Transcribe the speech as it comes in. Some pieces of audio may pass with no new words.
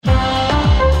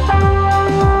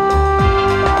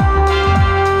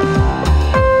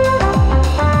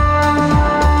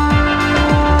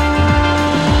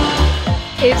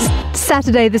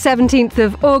Saturday, the 17th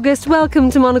of August. Welcome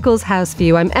to Monocle's House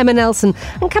View. I'm Emma Nelson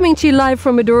and coming to you live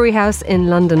from Midori House in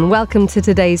London. Welcome to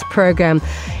today's programme.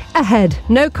 Ahead,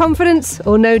 no confidence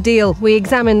or no deal. We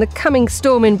examine the coming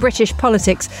storm in British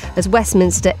politics as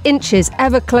Westminster inches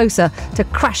ever closer to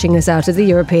crashing us out of the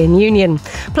European Union.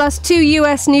 Plus, 2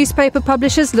 US newspaper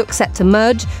publishers look set to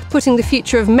merge, putting the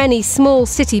future of many small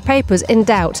city papers in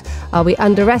doubt. Are we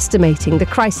underestimating the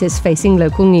crisis facing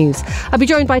local news? I'll be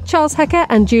joined by Charles Hecker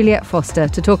and Juliette Foster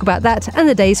to talk about that and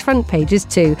the day's front pages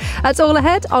too. That's all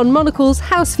ahead on Monocle's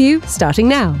House View, starting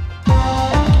now.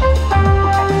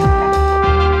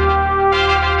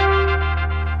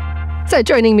 So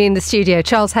joining me in the studio,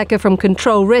 Charles Hecker from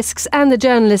Control Risks and the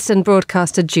journalist and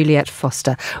broadcaster Juliette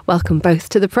Foster. Welcome both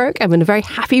to the programme and a very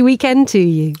happy weekend to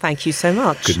you. Thank you so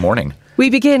much. Good morning. We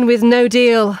begin with no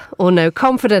deal or no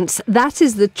confidence. That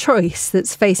is the choice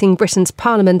that's facing Britain's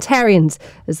parliamentarians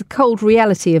as the cold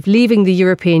reality of leaving the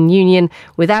European Union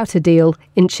without a deal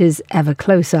inches ever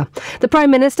closer. The Prime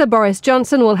Minister, Boris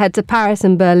Johnson, will head to Paris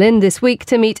and Berlin this week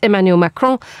to meet Emmanuel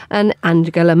Macron and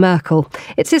Angela Merkel.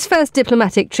 It's his first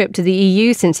diplomatic trip to the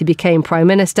EU since he became Prime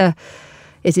Minister.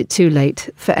 Is it too late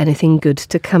for anything good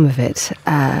to come of it?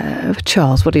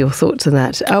 Charles, what are your thoughts on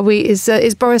that?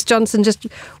 Is Boris Johnson just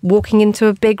walking into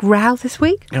a big row this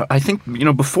week? I think,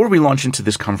 before we launch into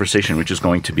this conversation, which is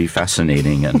going to be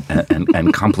fascinating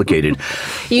and complicated.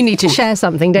 You need to share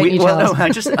something, don't you, Charles? Well,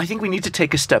 no, I think we need to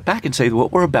take a step back and say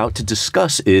what we're about to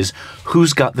discuss is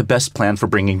who's got the best plan for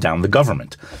bringing down the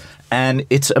government. And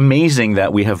it's amazing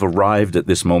that we have arrived at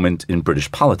this moment in British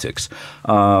politics.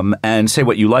 And say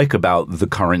what you like about the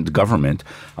current government,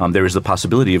 there is the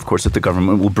possibility, of course, that the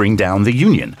government will bring down the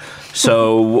union.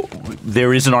 So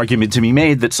there is an argument to be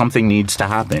made that something needs to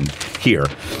happen here.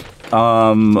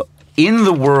 In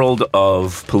the world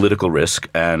of political risk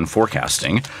and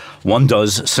forecasting, one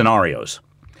does scenarios.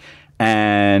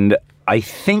 And I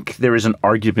think there is an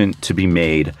argument to be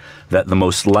made that the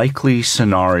most likely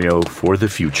scenario for the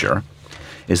future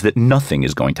is that nothing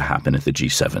is going to happen at the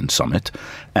G7 summit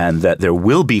and that there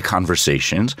will be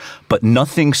conversations, but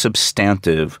nothing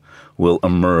substantive will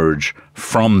emerge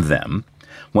from them.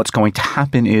 What's going to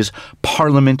happen is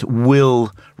Parliament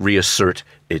will reassert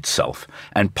itself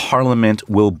and Parliament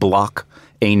will block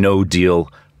a no-deal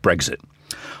Brexit.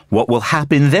 What will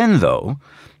happen then, though,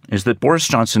 is that Boris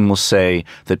Johnson will say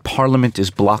that Parliament is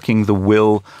blocking the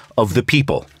will of the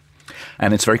people.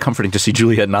 And it's very comforting to see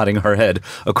Juliette nodding her head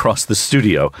across the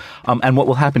studio. And what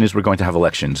will happen is we're going to have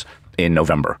elections in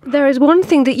November. There is one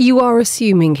thing that you are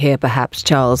assuming here, perhaps,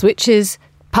 Charles, which is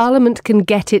Parliament can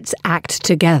get its act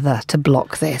together to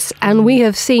block this. And we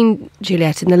have seen,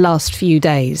 Juliette, in the last few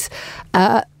days,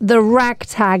 the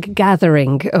ragtag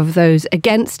gathering of those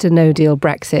against a no-deal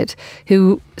Brexit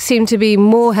who seem to be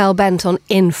more hell-bent on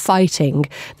infighting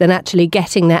than actually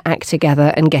getting their act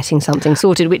together and getting something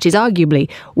sorted, which is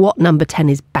arguably what Number 10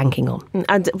 is banking on.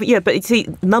 And but you see,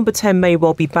 Number 10 may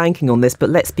well be banking on this, but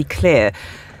let's be clear.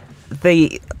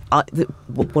 The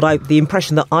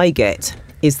impression that I get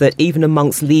is that even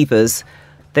amongst Leavers,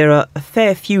 there are a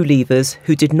fair few Leavers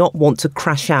who did not want to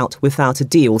crash out without a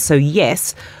deal. So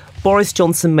yes, Boris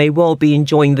Johnson may well be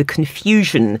enjoying the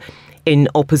confusion in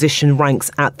opposition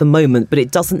ranks at the moment, but it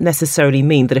doesn't necessarily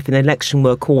mean that if an election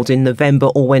were called in November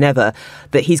or whenever,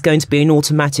 that he's going to be an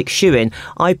automatic shoo-in.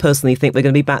 I personally think we're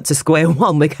going to be back to square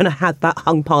one. We're going to have that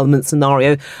hung parliament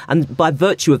scenario, and by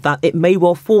virtue of that, it may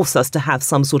well force us to have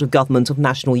some sort of government of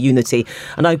national unity.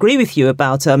 And I agree with you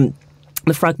about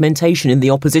the fragmentation in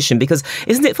the opposition, because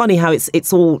isn't it funny how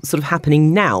it's all sort of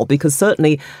happening now? Because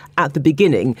certainly at the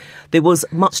beginning there was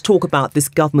much talk about this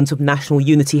government of national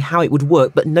unity, how it would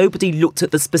work, but nobody looked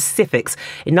at the specifics.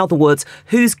 In other words,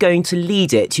 who's going to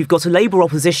lead it? You've got a Labour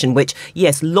opposition, which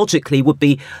yes, logically would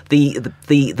be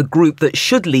the group that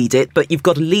should lead it, but you've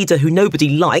got a leader who nobody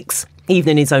likes.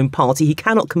 Even in his own party, he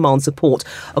cannot command support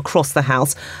across the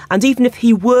House. And even if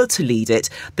he were to lead it,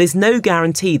 there's no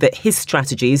guarantee that his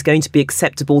strategy is going to be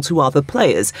acceptable to other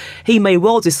players. He may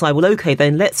well decide, well, OK,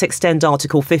 then let's extend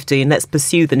Article 50 and let's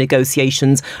pursue the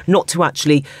negotiations, not to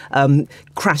actually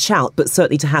crash out, but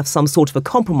certainly to have some sort of a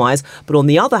compromise. But on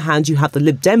the other hand, you have the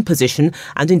Lib Dem position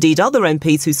and indeed other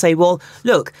MPs who say, well,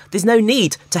 look, there's no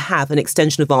need to have an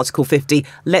extension of Article 50.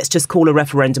 Let's just call a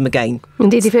referendum again.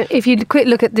 Indeed, if you quick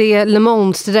look at the Le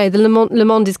Monde today, the Le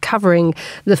Monde is covering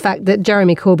the fact that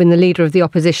Jeremy Corbyn, the leader of the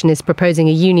opposition, is proposing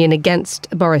a union against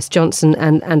Boris Johnson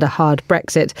and a hard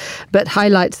Brexit, but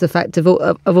highlights the fact of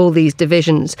all these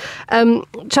divisions.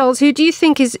 Charles, who do you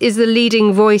think is the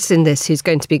leading voice in this, who's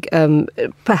going to be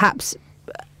perhaps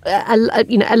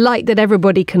a light that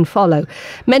everybody can follow.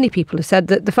 Many people have said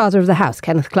that the father of the house,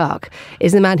 Kenneth Clarke,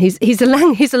 is the man he's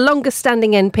the longest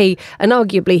standing MP, and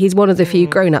arguably he's one of the few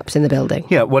grown-ups in the building.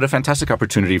 Yeah, what a fantastic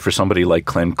opportunity for somebody like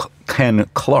Ken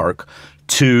Clarke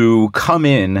to come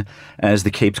in as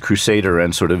the Capes Crusader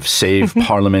and sort of save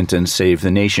Parliament and save the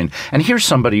nation. And here's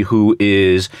somebody who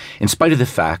is, in spite of the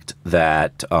fact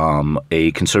that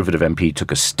a Conservative MP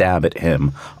took a stab at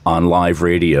him on live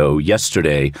radio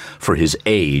yesterday for his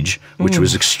age, which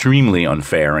was extremely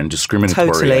unfair and discriminatory,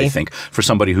 Totally. I think, for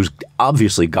somebody who's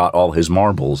obviously got all his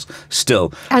marbles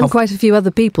still. And quite a few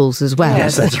other people's as well.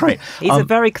 Yes, that's right. He's a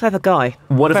very clever guy.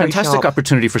 What a Very fantastic sharp.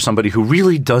 opportunity for somebody who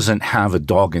really doesn't have a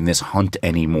dog in this hunt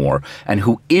anymore, and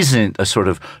who isn't a sort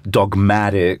of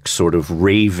dogmatic, sort of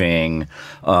raving,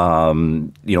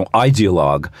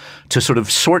 ideologue, to sort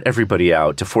of sort everybody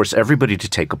out, to force everybody to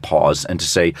take a pause and to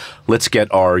say, let's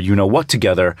get our you-know-what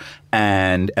together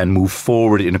and move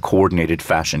forward in a coordinated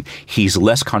fashion. He's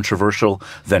less controversial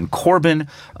than Corbyn.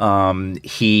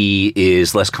 He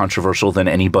is less controversial than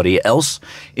anybody else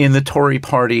in the Tory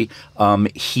party. I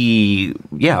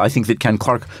think that Ken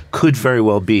Clarke could very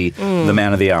well be the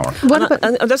man of the hour.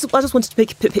 I just wanted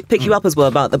to pick you up as well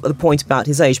about the point about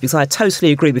his age, because I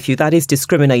totally agree with you. That is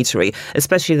discriminatory,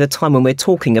 especially at a time when we're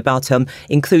talking about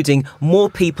including more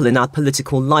people in our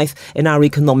political life, in our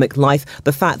economic life.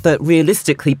 The fact that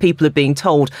realistically people are being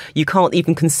told you can't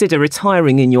even consider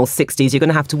retiring in your 60s. You're going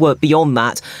to have to work beyond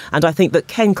that. And I think that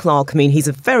Ken Clarke, he's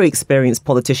a very experienced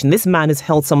politician. This man has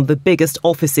held some of the biggest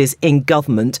offices in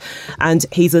government, and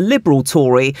he's a Liberal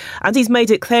Tory, and he's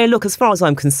made it clear, look, as far as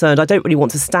I'm concerned, I don't really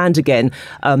want to stand again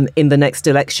in the next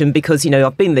election because,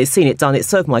 I've been there, seen it done, it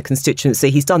served my constituency.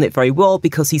 He's done it very well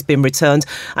because he's been returned.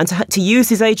 And to use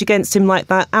his age against him like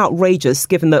that, outrageous,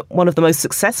 given that one of the most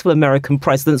successful American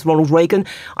presidents, Ronald Reagan,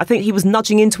 I think he was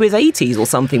nudging into his 80s or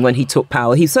something when he took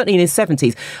power. He's certainly in his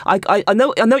 70s. I know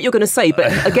what you're going to say,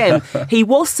 but again, he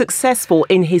was successful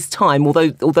in his time,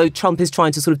 although Trump is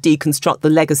trying to sort of deconstruct the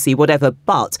legacy, whatever.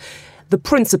 But the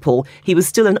principle, he was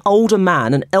still an older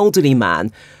man, an elderly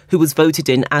man, who was voted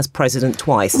in as president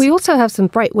twice. We also have some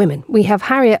bright women. We have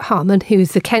Harriet Harman,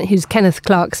 who's Kenneth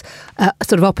Clarke's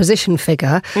sort of opposition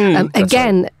figure.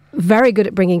 Again, right. Very good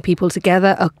at bringing people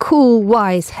together, a cool,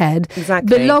 wise head.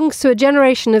 Exactly. Belongs to a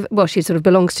generation of, well, she sort of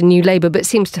belongs to New Labour, but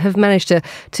seems to have managed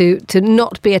to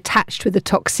not be attached with the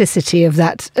toxicity of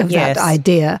that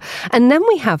idea. And then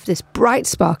we have this bright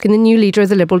spark in the new leader of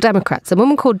the Liberal Democrats, a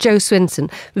woman called Jo Swinson,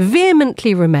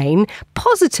 vehemently Remain,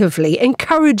 positively,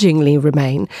 encouragingly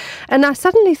Remain. And I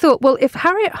suddenly thought, well, if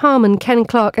Harriet Harman, Ken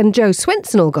Clarke and Jo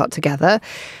Swinson all got together,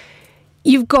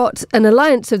 you've got an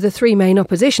alliance of the three main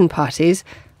opposition parties.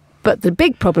 But the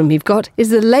big problem you've got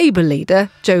is the Labour leader,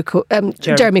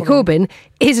 Jeremy Corbyn,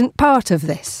 isn't part of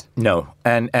this. No.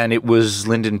 And it was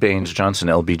Lyndon Baines Johnson,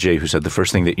 LBJ, who said the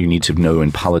first thing that you need to know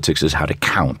in politics is how to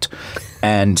count.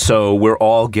 And so we're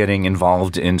all getting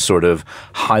involved in sort of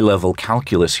high-level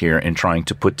calculus here in trying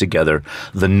to put together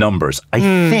the numbers. I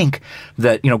think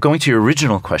that, going to your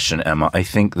original question, Emma, I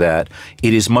think that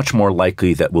it is much more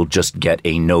likely that we'll just get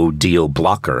a no-deal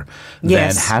blocker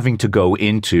than having to go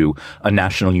into a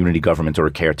national unity government or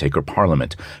a caretaker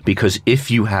parliament. Because if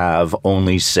you have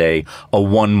only, say, a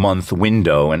 1-month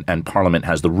window, and Parliament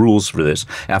has the rules for this,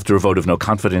 after a vote of no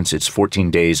confidence, it's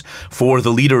 14 days for the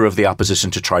leader of the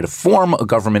opposition to try to form a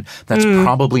government. That's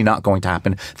probably not going to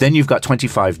happen. Then you've got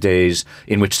 25 days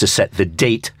in which to set the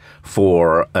date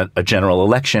for a general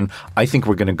election. I think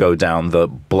we're going to go down the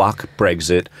block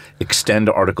Brexit, extend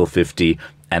Article 50,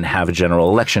 and have a general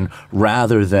election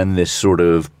rather than this sort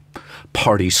of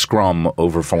party scrum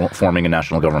over forming a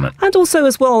national government. And also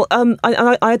as well,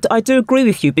 I do agree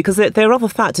with you, because there are other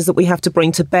factors that we have to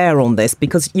bring to bear on this,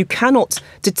 because you cannot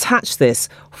detach this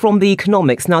from the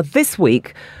economics. Now, this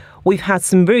week, we've had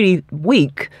some really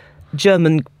weak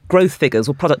German growth figures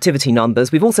or productivity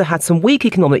numbers. We've also had some weak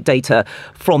economic data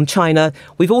from China.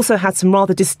 We've also had some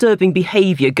rather disturbing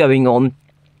behaviour going on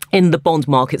in the bond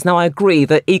markets. Now, I agree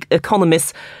that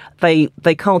economists,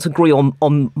 they can't agree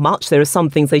on much. There are some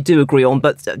things they do agree on,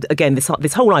 but again,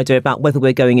 this whole idea about whether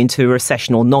we're going into a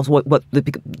recession or not,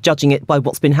 judging it by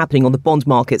what's been happening on the bond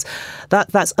markets,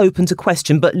 that's open to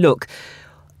question. But look,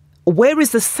 where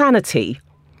is the sanity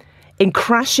in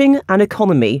crashing an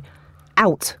economy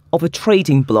out of a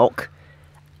trading bloc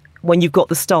when you've got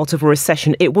the start of a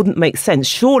recession? It wouldn't make sense.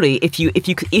 Surely,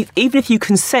 even if you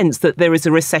can sense that there is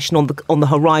a recession on the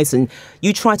horizon,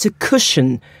 you try to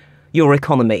cushion your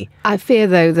economy. I fear,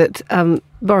 though, that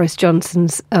Boris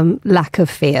Johnson's lack of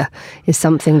fear is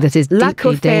something that is lack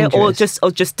deeply of fear, dangerous.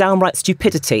 or just downright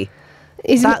stupidity.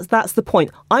 That's the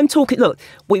point. I'm talking. Look,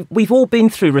 we've all been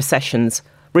through recessions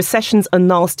recessions are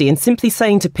nasty, and simply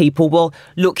saying to people, well,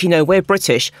 look, we're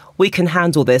British, we can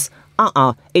handle this.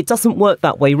 It doesn't work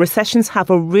that way. Recessions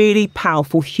have a really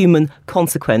powerful human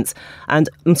consequence. And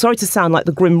I'm sorry to sound like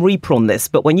the Grim Reaper on this,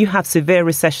 but when you have severe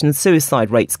recession, suicide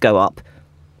rates go up.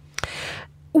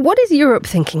 What is Europe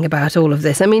thinking about all of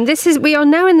this? I mean, we are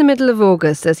now in the middle of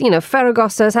August. There's,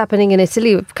 Ferragosto is happening in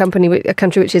Italy, a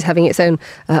country which is having its own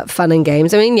fun and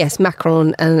games. I mean, yes,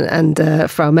 Macron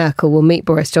and Frau Merkel will meet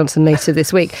Boris Johnson later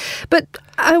this week. But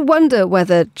I wonder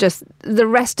whether just the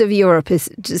rest of Europe is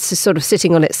just sort of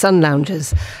sitting on its sun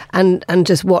lounges and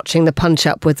just watching the punch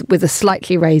up with a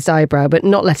slightly raised eyebrow, but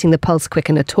not letting the pulse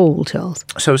quicken at all, Charles.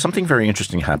 So something very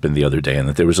interesting happened the other day, in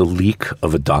that there was a leak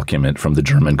of a document from the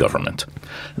German government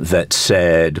that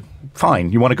said,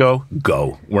 fine, you want to go?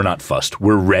 Go. We're not fussed.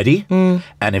 We're ready.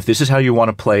 And if this is how you want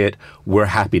to play it, we're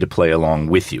happy to play along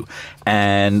with you.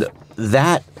 And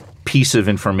that piece of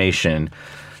information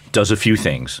does a few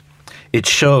things. It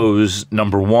shows,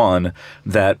 number one,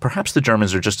 that perhaps the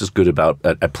Germans are just as good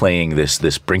at playing this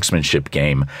brinksmanship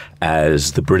game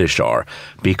as the British are,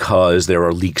 because there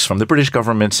are leaks from the British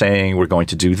government saying we're going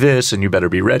to do this and you better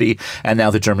be ready. And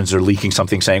now the Germans are leaking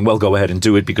something saying, well, go ahead and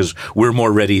do it because we're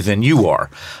more ready than you are.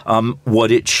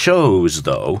 What it shows,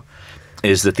 though,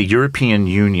 is that the European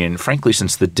Union, frankly,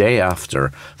 since the day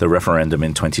after the referendum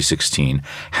in 2016,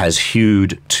 has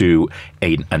hewed to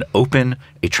an open,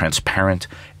 a transparent,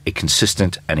 a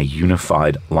consistent and a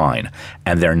unified line,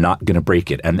 and they're not going to break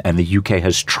it. And the UK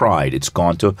has tried. It's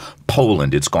gone to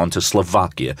Poland. It's gone to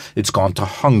Slovakia. It's gone to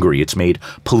Hungary. It's made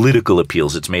political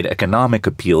appeals. It's made economic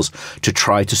appeals to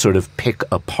try to sort of pick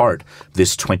apart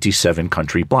this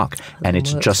 27-country bloc. And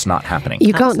it's just not happening.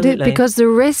 You can't do it because the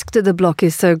risk to the bloc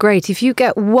is so great. If you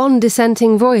get one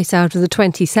dissenting voice out of the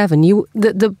 27,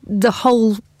 the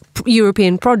whole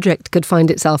European project could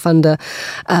find itself under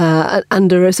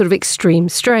a sort of extreme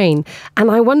strain.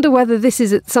 And I wonder whether this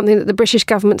is something that the British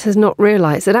government has not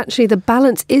realised, that actually the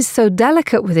balance is so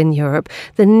delicate within Europe,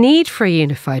 the need for a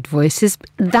unified voice is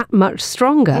that much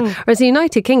stronger. Whereas the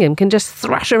United Kingdom can just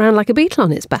thrash around like a beetle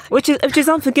on its back. Which is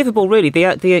unforgivable, really,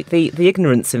 the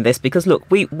ignorance in this, because, look,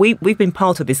 we've been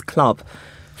part of this club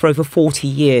for over 40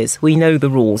 years. We know the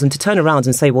rules. And to turn around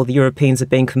and say, well, the Europeans are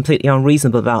being completely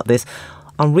unreasonable about this,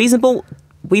 unreasonable?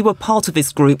 We were part of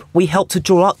this group. We helped to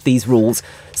draw up these rules.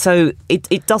 So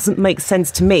it doesn't make sense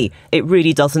to me. It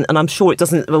really doesn't. And I'm sure it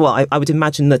doesn't. Well, I would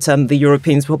imagine that the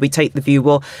Europeans probably take the view,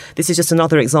 well, this is just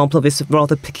another example of this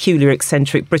rather peculiar,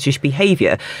 eccentric British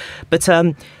behaviour. But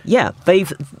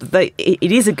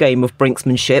it is a game of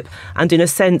brinksmanship. And in a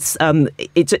sense,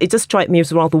 it does strike me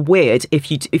as rather weird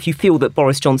if you feel that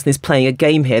Boris Johnson is playing a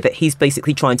game here, that he's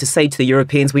basically trying to say to the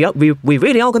Europeans, we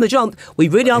really are going to jump. We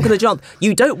really are going to jump.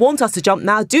 You don't want us to jump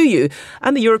now, do you?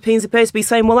 And the Europeans appear to be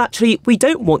saying, well, actually, we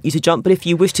don't want you to jump, but if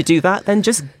you wish to do that, then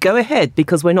just go ahead,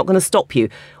 because we're not going to stop you.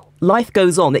 Life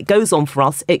goes on. It goes on for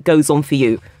us. It goes on for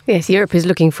you. Yes, Europe is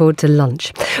looking forward to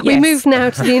lunch. Yes. We move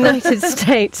now to the United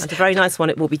States. And a very nice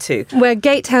one it will be too. Where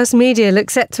Gatehouse Media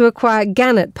looks set to acquire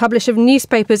Gannett, publisher of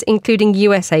newspapers including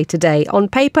USA Today. On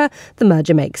paper, the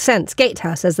merger makes sense.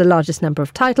 Gatehouse has the largest number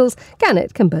of titles.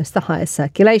 Gannett can boast the highest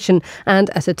circulation.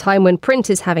 And at a time when print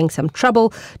is having some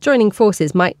trouble, joining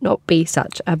forces might not be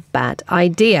such a bad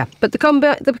idea. But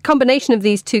the combination of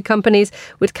these two companies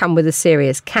would come with a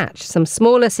serious catch. Some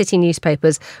smaller city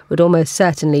newspapers would almost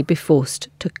certainly be forced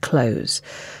to close.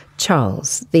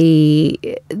 Charles,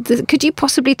 could you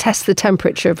possibly test the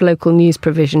temperature of local news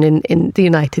provision in the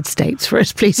United States for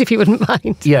us, please, if you wouldn't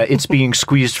mind? Yeah, it's being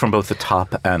squeezed from both the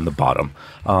top and the bottom.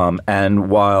 And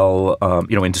while,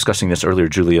 in discussing this earlier,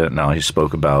 Juliette and I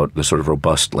spoke about the sort of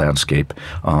robust landscape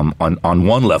on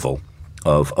one level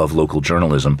of local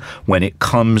journalism, when it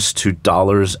comes to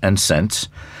dollars and cents,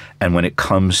 and when it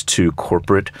comes to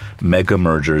corporate mega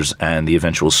mergers and the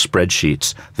eventual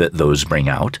spreadsheets that those bring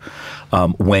out,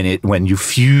 when you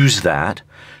fuse that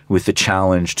with the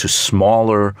challenge to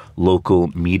smaller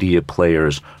local media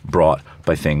players brought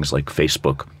by things like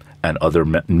Facebook and other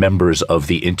members of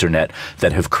the internet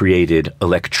that have created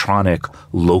electronic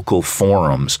local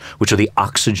forums, which are the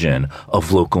oxygen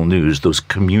of local news, those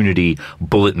community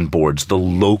bulletin boards, the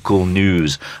local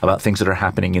news about things that are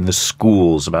happening in the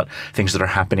schools, about things that are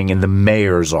happening in the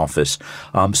mayor's office.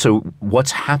 So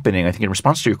what's happening, I think in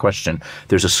response to your question,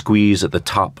 there's a squeeze at the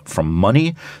top from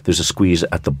money, there's a squeeze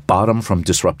at the bottom from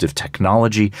disruptive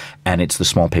technology, and it's the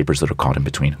small papers that are caught in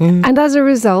between. And as a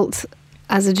result,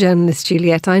 as a journalist,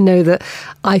 Juliette, I know that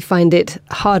I find it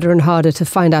harder and harder to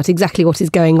find out exactly what is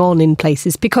going on in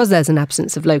places because there's an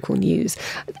absence of local news.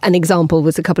 An example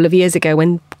was a couple of years ago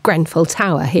when Grenfell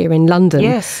Tower here in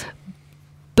London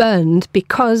burned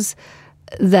because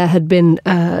there had been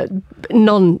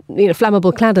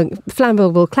flammable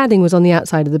cladding was on the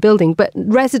outside of the building, but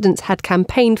residents had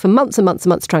campaigned for months and months and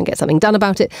months to try and get something done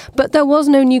about it, but there was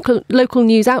no local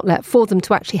news outlet for them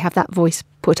to actually have that voice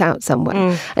put out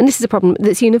somewhere. And this is a problem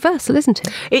that's universal, isn't it?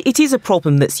 It is a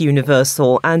problem that's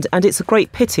universal, and it's a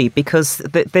great pity because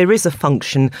there is a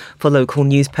function for local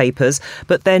newspapers,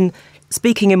 but then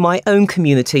speaking in my own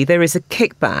community, there is a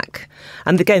kickback.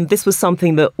 And again, this was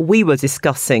something that we were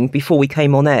discussing before we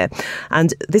came on air.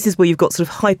 And this is where you've got sort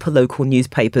of hyper-local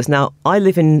newspapers. Now, I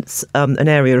live in an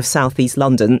area of southeast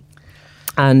London,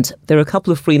 and there are a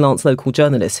couple of freelance local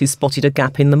journalists who spotted a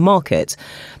gap in the market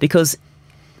because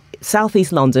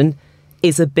southeast London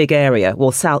is a big area.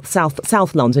 Well,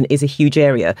 South London is a huge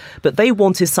area, but they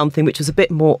wanted something which was a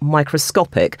bit more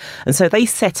microscopic. And so they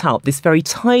set up this very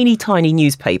tiny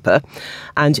newspaper,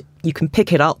 and you can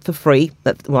pick it up for free.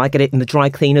 I get it in the dry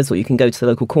cleaners, or you can go to the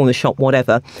local corner shop,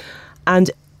 whatever. And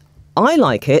I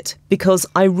like it because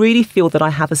I really feel that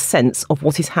I have a sense of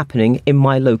what is happening in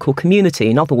my local community.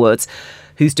 In other words,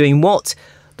 who's doing what,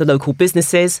 the local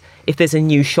businesses, if there's a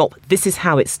new shop, this is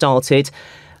how it started.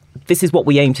 This is what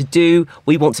we aim to do.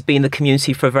 We want to be in the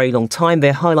community for a very long time.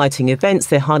 They're highlighting events.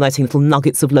 They're highlighting little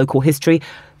nuggets of local history.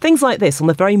 Things like this on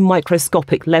a very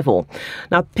microscopic level.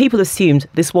 Now, people assumed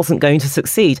this wasn't going to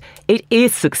succeed. It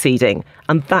is succeeding.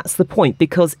 And that's the point,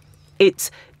 because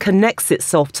it connects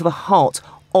itself to the heart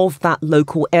of that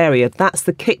local area. That's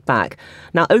the kickback.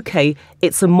 Now, OK,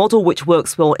 it's a model which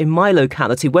works well in my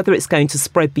locality. Whether it's going to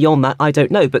spread beyond that, I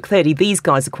don't know. But clearly, these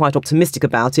guys are quite optimistic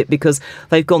about it because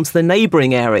they've gone to the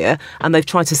neighbouring area and they've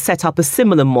tried to set up a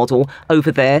similar model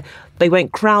over there. They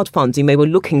went crowdfunding. They were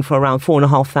looking for around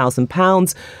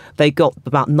 £4,500. They got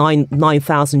about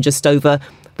 9,000 just over.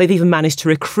 They've even managed to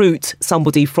recruit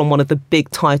somebody from one of the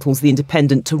big titles, The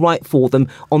Independent, to write for them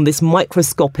on this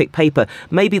microscopic paper.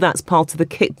 Maybe that's part of the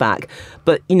kickback.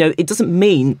 But, it doesn't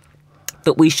mean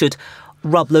that we should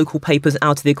rub local papers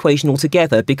out of the equation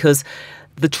altogether, because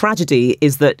the tragedy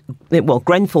is that,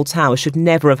 Grenfell Tower should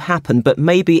never have happened, but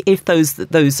maybe if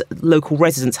those local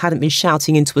residents hadn't been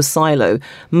shouting into a silo,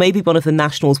 maybe one of the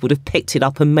nationals would have picked it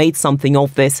up and made something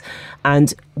of this,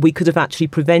 and we could have actually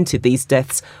prevented these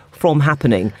deaths from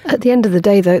happening. At the end of the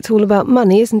day, though, it's all about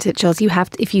money, isn't it, Charles?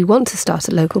 If you want to start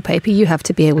a local paper, you have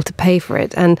to be able to pay for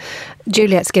it. And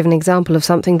Juliette's given an example of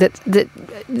something that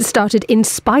started in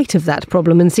spite of that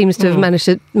problem and seems to have managed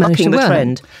to work. The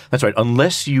trend. That's right.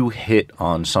 Unless you hit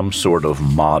on some sort of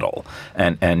model,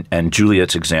 and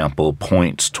Juliette's example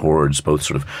points towards both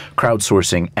sort of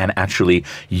crowdsourcing and actually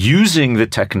using the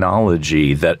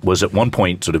technology that was at one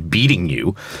point sort of beating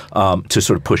you to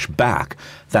sort of push back,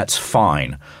 that's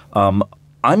fine.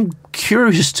 I'm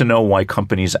curious to know why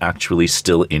companies actually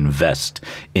still invest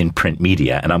in print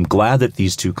media, and I'm glad that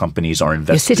these two companies are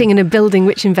investing. You're sitting in a building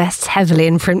which invests heavily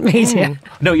in print media.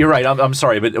 No, you're right. I'm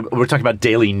sorry, but we're talking about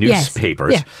daily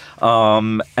newspapers. Yes.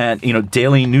 Yeah. And,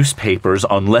 daily newspapers,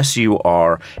 unless you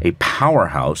are a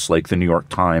powerhouse like the New York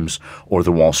Times or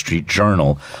the Wall Street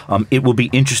Journal, it will be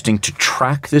interesting to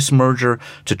track this merger,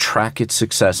 to track its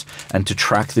success, and to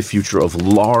track the future of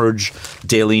large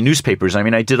daily newspapers. I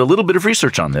mean, I did a little bit of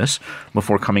research on this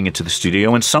before coming into the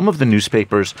studio, and some of the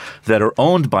newspapers that are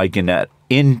owned by Gannett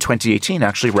in 2018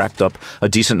 actually racked up a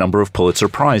decent number of Pulitzer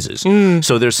Prizes.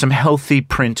 So there's some healthy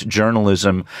print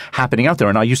journalism happening out there.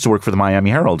 And I used to work for the Miami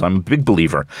Herald. I'm a big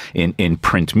believer in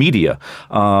print media.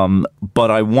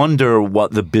 But I wonder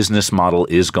what the business model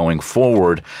is going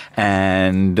forward.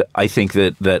 And I think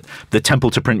that the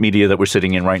temple to print media that we're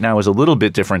sitting in right now is a little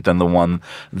bit different than the one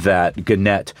that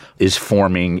Gannett is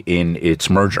forming in its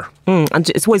merger. And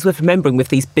it's always worth remembering with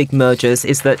these big mergers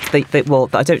is that they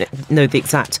I don't know the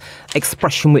exact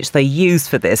expression which they use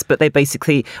for this, but they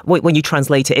basically, when you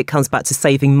translate it, it comes back to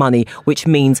saving money, which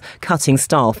means cutting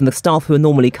staff. And the staff who are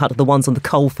normally cut are the ones on the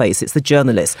coalface. It's the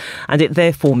journalists. And it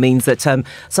therefore means that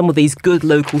some of these good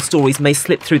local stories may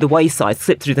slip through the wayside,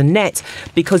 slip through the net,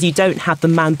 because you don't have the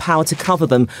manpower to cover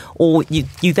them. Or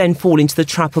you then fall into the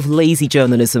trap of lazy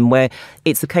journalism, where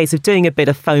it's a case of doing a bit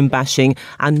of phone bashing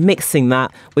and mixing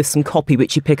that with some copy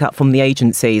which you pick up from the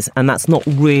agencies, and that's not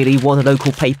really what a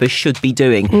local paper should be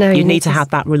doing. No, you need to have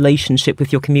that relationship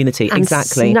with your community. And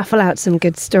exactly. Snuffle out some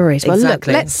good stories. Well,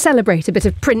 exactly. Look, let's celebrate a bit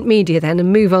of print media then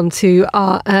and move on to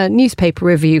our newspaper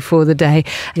review for the day.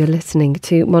 You're listening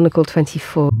to Monocle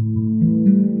 24.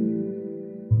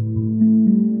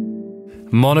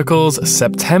 Monocle's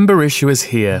September issue is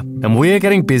here, and we're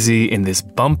getting busy in this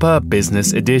bumper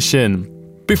business edition.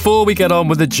 Before we get on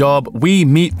with the job, we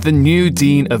meet the new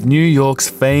Dean of New York's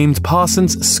famed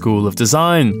Parsons School of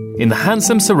Design in the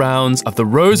handsome surrounds of the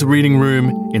Rose Reading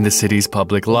Room in the city's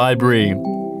public library.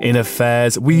 In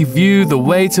affairs, we view the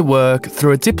way to work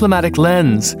through a diplomatic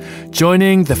lens,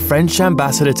 joining the French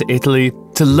ambassador to Italy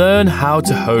to learn how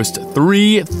to host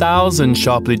 3,000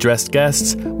 sharply dressed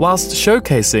guests whilst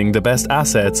showcasing the best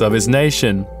assets of his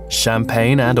nation,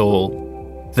 champagne and all.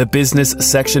 The business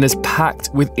section is packed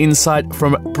with insight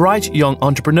from bright young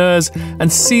entrepreneurs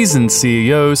and seasoned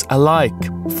CEOs alike.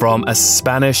 From a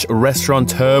Spanish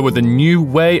restaurateur with a new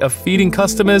way of feeding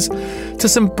customers to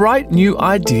some bright new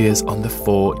ideas on the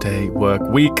 4-day work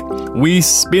week, we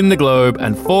spin the globe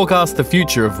and forecast the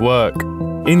future of work.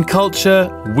 In culture,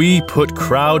 we put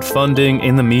crowdfunding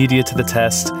in the media to the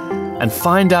test and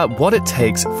find out what it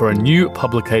takes for a new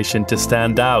publication to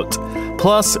stand out.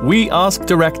 Plus, we ask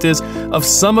directors of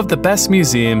some of the best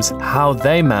museums how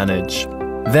they manage.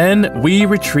 Then we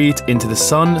retreat into the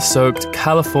sun-soaked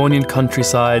Californian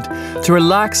countryside to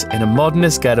relax in a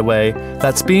modernist getaway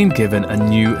that's been given a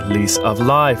new lease of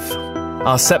life.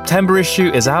 Our September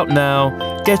issue is out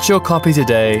now. Get your copy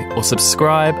today or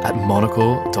subscribe at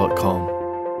monocle.com.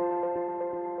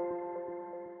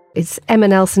 It's Emma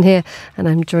Nelson here, and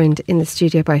I'm joined in the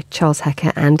studio by Charles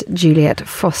Hecker and Juliette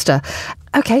Foster.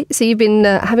 Okay, so you've been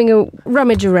having a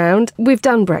rummage around. We've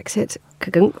done Brexit.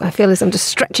 I feel as I'm just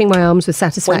stretching my arms with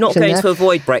satisfaction. We're not going there. to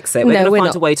avoid Brexit. We're going to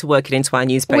find a way to work it into our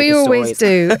newspaper We stories. always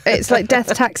do. It's like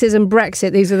death, taxes and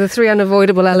Brexit. These are the three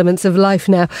unavoidable elements of life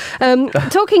now.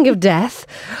 Talking of death,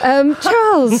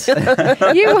 Charles,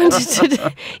 you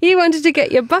wanted to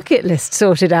get your bucket list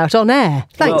sorted out on air.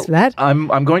 Thanks for that.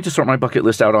 I'm going to sort my bucket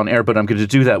list out on air, but I'm going to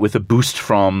do that with a boost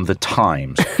from the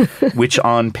Times, which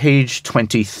on page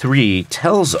 23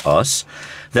 tells us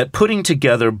that putting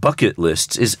together bucket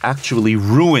lists is actually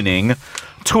ruining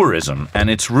tourism, and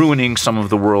it's ruining some of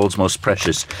the world's most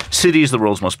precious cities, the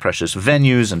world's most precious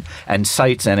venues and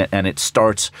sites, and it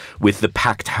starts with the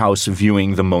packed house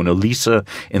viewing the Mona Lisa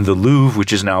in the Louvre,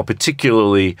 which is now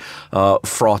particularly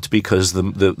fraught because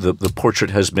the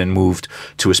portrait has been moved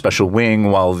to a special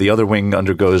wing while the other wing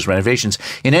undergoes renovations.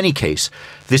 In any case,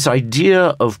 this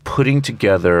idea of putting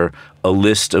together a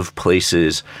list of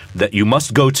places that you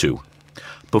must go to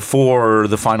before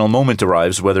the final moment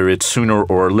arrives, whether it's sooner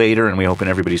or later, and we hope in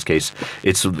everybody's case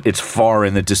it's far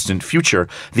in the distant future,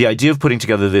 the idea of putting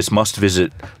together this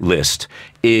must-visit list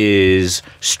is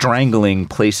strangling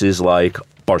places like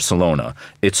Barcelona.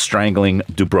 It's strangling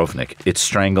Dubrovnik. It's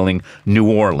strangling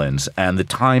New Orleans. And the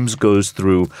Times goes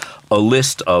through a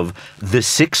list of the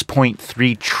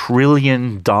 $6.3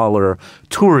 trillion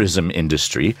tourism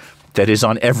industry that is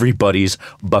on everybody's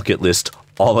bucket list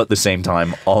all at the same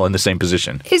time, all in the same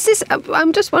position. Is this?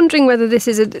 I'm just wondering whether this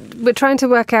is we're trying to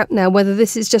work out now whether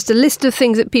this is just a list of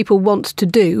things that people want to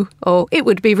do, or it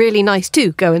would be really nice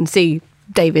to go and see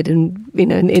David and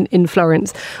in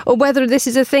Florence, or whether this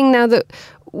is a thing now that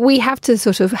we have to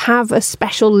sort of have a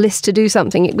special list to do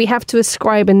something. We have to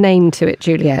ascribe a name to it,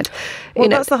 Juliette. Well,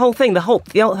 that's the whole thing. The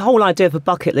whole idea of a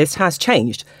bucket list has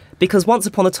changed. Because once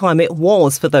upon a time, it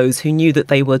was for those who knew that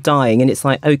they were dying. And it's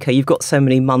like, OK, you've got so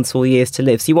many months or years to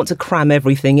live. So you want to cram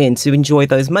everything in to enjoy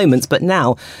those moments. But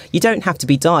now you don't have to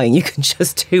be dying. You can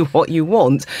just do what you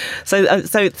want. So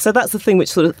that's the thing which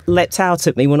sort of leapt out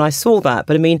at me when I saw that.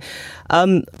 But I mean,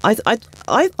 I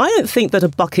don't think that a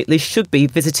bucket list should be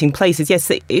visiting places. Yes,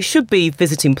 it should be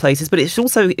visiting places, but it should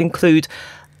also include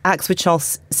acts which are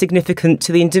significant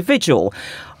to the individual.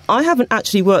 I haven't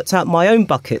actually worked out my own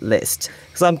bucket list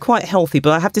because I'm quite healthy,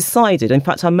 but I have decided, in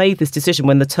fact, I made this decision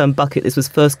when the term bucket list was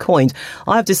first coined.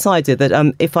 I have decided that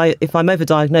if I'm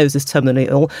overdiagnosed as terminally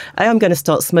ill, I'm going to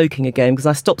start smoking again because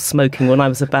I stopped smoking when I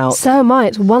was about... So am I.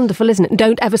 It's wonderful, isn't it?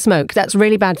 Don't ever smoke. That's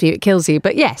really bad for you. It kills you.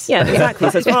 But yes. Yeah, exactly.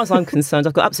 So as far as I'm concerned,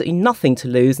 I've got absolutely nothing to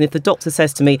lose. And if the doctor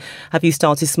says to me, have you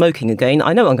started smoking again?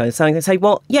 I know what I'm going to say. I'm going to say,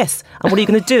 well, yes. And what are you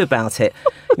going to do about it?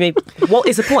 I mean, what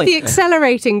is the point? The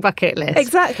accelerating bucket list.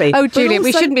 Exactly. Oh, Juliette,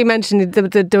 we shouldn't be mentioning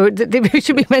we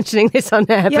should be mentioning this on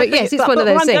air. But yes, it's one of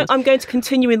those things. I'm going to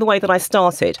continue in the way that I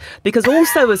started, because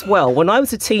also as well, when I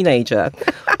was a teenager,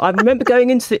 I remember going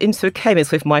into a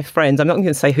chemist with my friends. I'm not going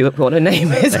to say what her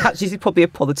name is. Actually, she's probably a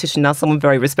politician now, someone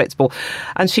very respectable,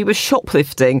 and she was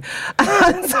shoplifting,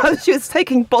 and so she was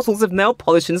taking bottles of nail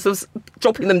polish and sort of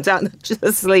dropping them down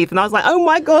her sleeve. And I was like, oh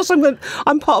my gosh,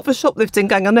 I'm part of a shoplifting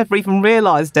gang. I never even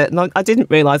realised it, and I didn't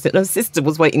realise it. And her sister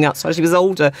was waiting outside. She was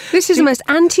older. This is the most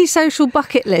antisocial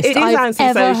bucket list I've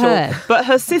ever heard. But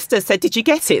her sister said, did you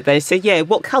get it? They said, yeah,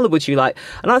 what colour would you like?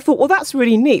 And I thought, well, that's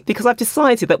really neat, because I've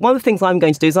decided that one of the things I'm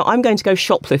going to do is I'm going to go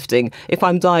shoplifting if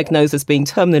I'm diagnosed as being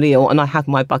terminally ill and I have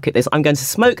my bucket list. I'm going to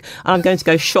smoke and I'm going to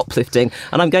go shoplifting.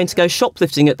 And I'm going to go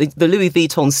shoplifting at the Louis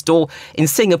Vuitton store in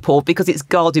Singapore because it's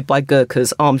guarded by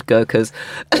Gurkhas, armed Gurkhas.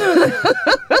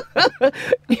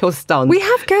 You're stunned. We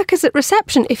have Gurkhas at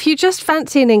reception. If you just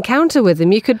fancy an encounter with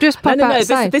them, you could just pop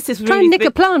outside. This is really, try and nick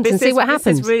a plant and see what happens.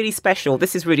 This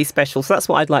is really special. So that's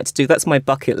what I'd like to do. That's my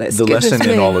bucket list. The lesson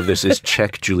in all of this is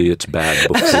check Juliette's bag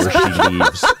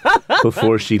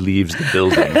before she leaves the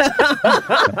building.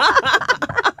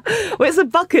 Well, it's a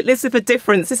bucket list of a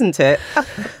difference, isn't it?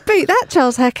 Beat that,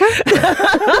 Charles Hecker.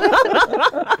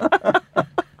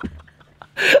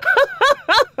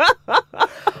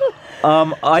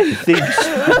 I think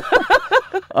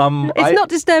it's not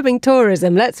disturbing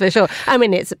tourism, that's for sure. I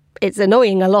mean, it's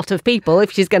annoying a lot of people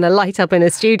if she's going to light up in a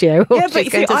studio. Yeah, but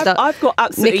you see, I've got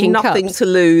absolutely nothing to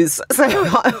lose, so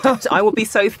I will be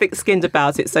so thick-skinned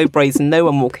about it, so brazen. No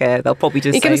one will care. They'll probably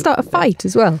just. You're going to start a fight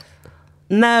as well.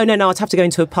 No. I'd have to go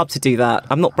into a pub to do that.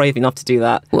 I'm not brave enough to do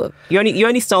that. What? You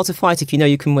only start a fight if you know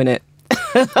you can win it.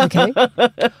 Okay.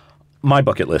 My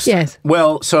bucket list. Yes.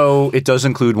 Well, so it does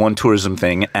include one tourism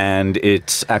thing, and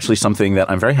it's actually something that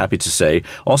I'm very happy to say,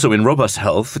 also in robust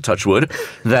health, touch wood,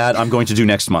 that I'm going to do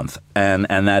next month. And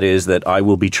that is that I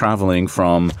will be traveling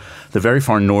from the very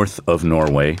far north of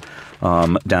Norway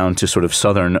down to sort of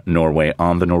southern Norway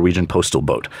on the Norwegian postal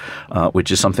boat, which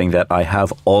is something that I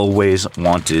have always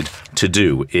wanted to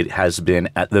do. It has been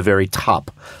at the very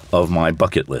top of my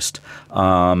bucket list.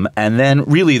 And then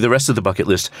really the rest of the bucket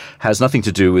list has nothing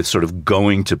to do with sort of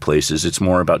going to places. It's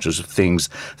more about just things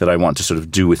that I want to sort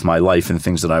of do with my life and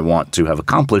things that I want to have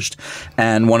accomplished.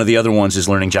 And one of the other ones is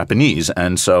learning Japanese.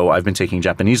 And so I've been taking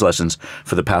Japanese lessons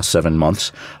for the past 7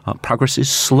 months. Progress is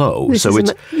slow.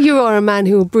 You are a man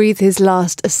who will breathe his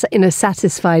last in a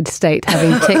satisfied state,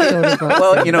 having ticked all the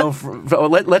boxes. Well,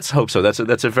 let's hope so.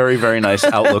 That's a very, very nice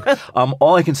outlook.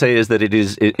 All I can say is that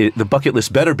the bucket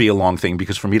list better be a long thing,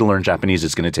 because for me to learn Japanese,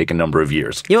 it's going to take a number of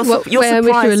years. You'll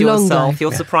surprise yourself.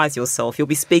 You'll surprise yourself. You'll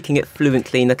be speaking it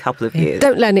fluently in a couple of years.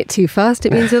 Don't learn it too fast.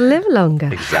 It means you'll live longer.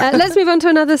 Exactly. Let's move on to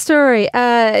another story.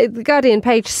 The Guardian,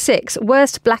 page 6.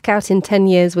 Worst blackout in 10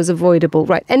 years was avoidable.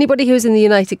 Right. Anybody who was in the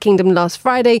United Kingdom last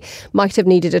Friday might have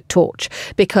needed a torch,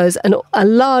 because a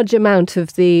large amount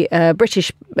of the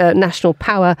British national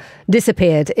power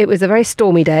disappeared. It was a very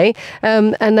stormy day.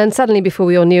 And then suddenly, before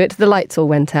we all knew it, the lights all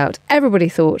went out. Everybody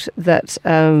thought that,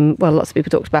 lots of people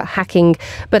talked about hacking,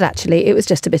 but actually it was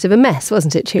just a bit of a mess,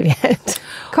 wasn't it, Juliette?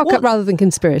 Cock up rather than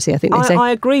conspiracy, I think they say.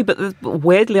 I agree, but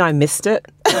weirdly I missed it.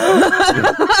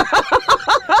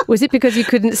 Was it because you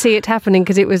couldn't see it happening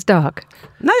because it was dark?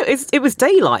 No, it was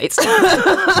daylight.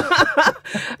 I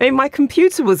mean, my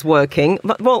computer was working.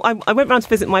 Well, I went round to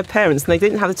visit my parents and they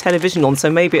didn't have the television on, so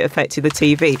maybe it affected the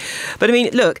TV. But I mean,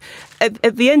 look, at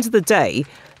the end of the day,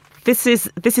 this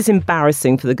is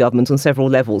embarrassing for the government on several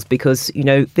levels, because,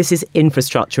 this is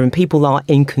infrastructure and people are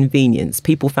inconvenienced.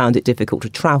 People found it difficult to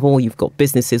travel. You've got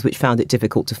businesses which found it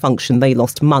difficult to function. They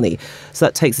lost money. So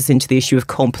that takes us into the issue of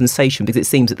compensation, because it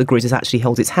seems that the grid has actually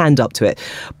held its hand up to it.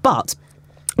 But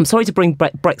I'm sorry to bring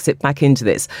Brexit back into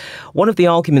this. One of the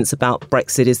arguments about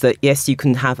Brexit is that, yes, you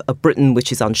can have a Britain which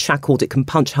is unshackled. It can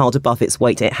punch hard above its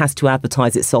weight. It has to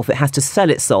advertise itself. It has to sell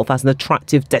itself as an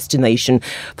attractive destination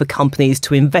for companies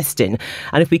to invest in.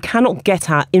 And if we cannot get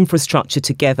our infrastructure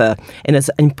together in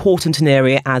as important an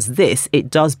area as this, it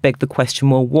does beg the question,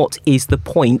 well, what is the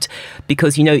point?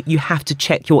 Because, you have to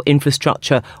check your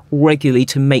infrastructure regularly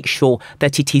to make sure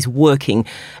that it is working,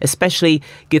 especially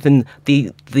given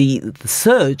the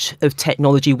surge of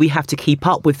technology. We have to keep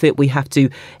up with it. We have to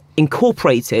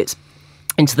incorporate it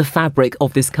into the fabric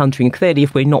of this country. And clearly,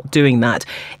 if we're not doing that,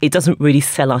 it doesn't really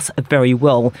sell us very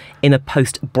well in a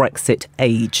post-Brexit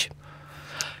age.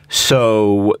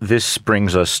 So this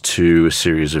brings us to a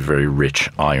series of very rich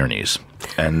ironies.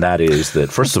 And that is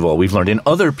that, first of all, we've learned in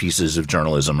other pieces of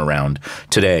journalism around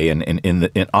today and in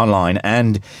online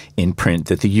and in print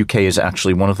that the UK is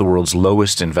actually one of the world's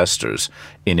lowest investors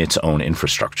in its own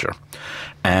infrastructure.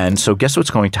 And so guess what's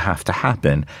going to have to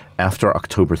happen after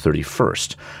October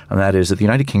 31st? And that is that the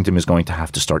United Kingdom is going to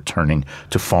have to start turning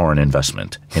to foreign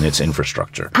investment in its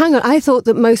infrastructure. Hang on, I thought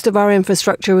that most of our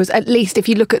infrastructure was, at least if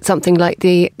you look at something like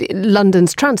the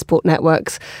London's transport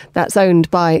networks, that's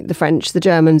owned by the French, the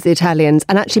Germans, the Italians,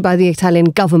 and actually by the Italian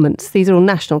governments. These are all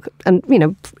national. And,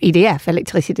 EDF,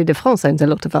 Électricité de France, owns a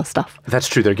lot of our stuff. That's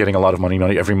true. They're getting a lot of money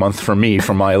every month from me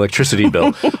for my electricity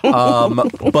bill.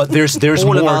 But there's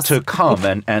more to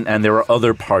come. And there are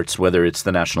other parts, whether it's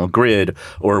the national grid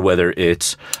or whether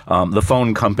it's the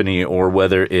phone company or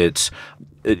whether it's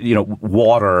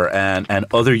water and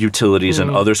other utilities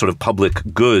and other sort of public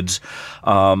goods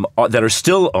that are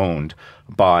still owned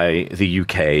by the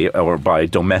UK or by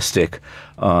domestic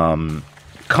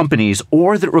companies,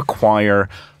 or that require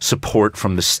support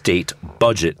from the state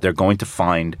budget. They're going to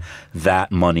find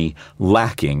that money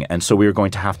lacking. And so we are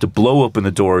going to have to blow open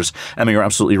the doors. I mean, you're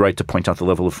absolutely right to point out the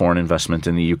level of foreign investment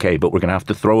in the UK, but we're going to have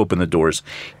to throw open the doors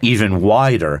even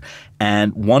wider.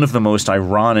 And one of the most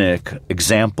ironic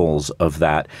examples of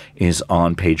that is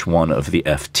on page 1 of the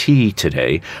FT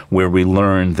today, where we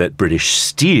learn that British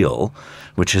Steel,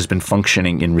 which has been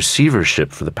functioning in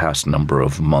receivership for the past number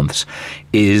of months,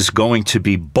 is going to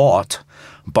be bought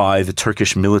by the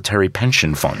Turkish Military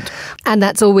Pension Fund. And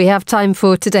that's all we have time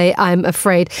for today, I'm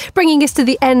afraid, bringing us to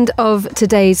the end of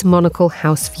today's Monocle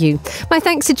House View. My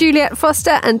thanks to Juliette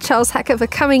Foster and Charles Hacker for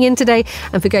coming in today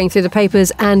and for going through the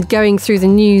papers and going through the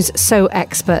news so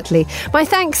expertly. My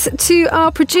thanks to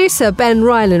our producer, Ben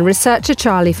Ryland, researcher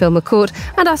Charlie Filmer-Court,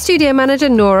 and our studio manager,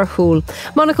 Nora Hall.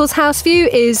 Monocle's House View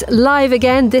is live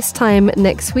again this time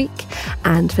next week.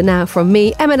 And for now, from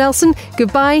me, Emma Nelson,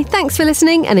 goodbye, thanks for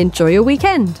listening and enjoy your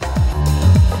weekend.